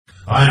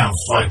I am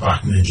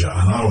Fightback Ninja,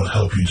 and I will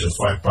help you to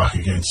fight back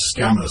against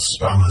scammers,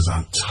 spammers,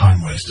 and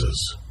time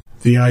wasters.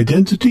 The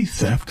identity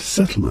theft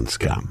settlement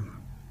scam.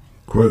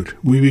 Quote,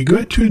 "We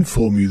regret to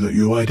inform you that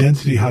your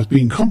identity has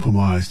been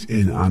compromised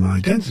in an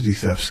identity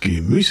theft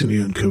scheme recently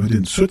uncovered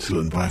in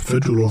Switzerland by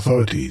federal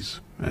authorities."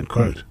 End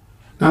quote.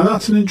 Now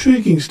that's an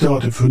intriguing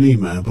starter for an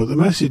email, but the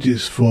message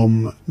is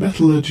from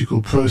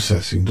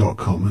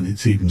metallurgicalprocessing.com and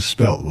it's even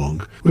spelt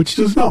wrong, which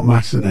does not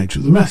match the nature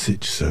of the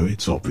message, so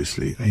it's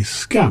obviously a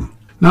scam.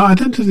 Now,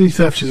 identity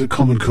theft is a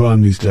common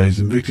crime these days,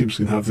 and victims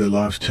can have their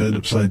lives turned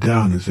upside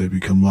down as they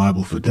become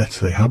liable for debts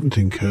they haven't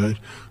incurred,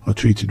 are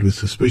treated with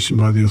suspicion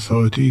by the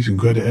authorities and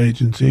credit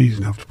agencies,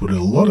 and have to put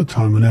a lot of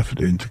time and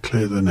effort in to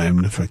clear their name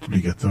and effectively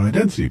get their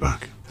identity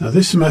back. Now,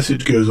 this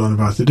message goes on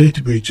about the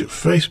data breach at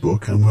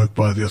Facebook and work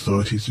by the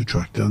authorities to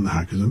track down the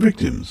hackers and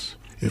victims.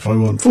 If I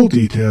want full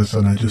details,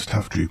 then I just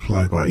have to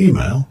reply by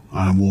email.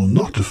 I am warned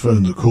not to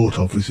phone the court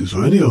offices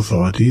or any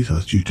authorities,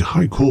 as due to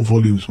high call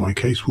volumes my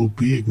case will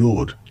be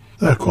ignored.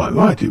 They're quite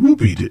right, it will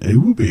be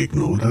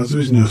ignored, as there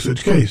is no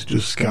such case,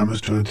 just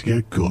scammers trying to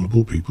get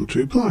gullible people to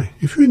reply.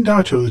 If you're in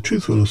doubt over the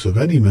truthfulness of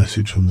any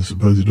message from the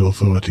supposed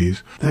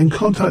authorities, then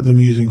contact them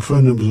using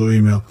phone numbers or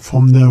email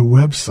from their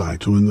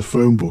website or in the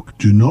phone book.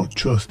 Do not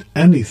trust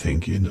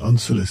anything in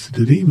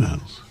unsolicited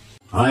emails.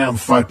 I am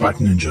Fightback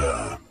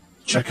Ninja.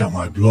 Check out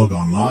my blog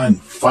online,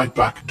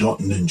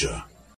 fightback.ninja.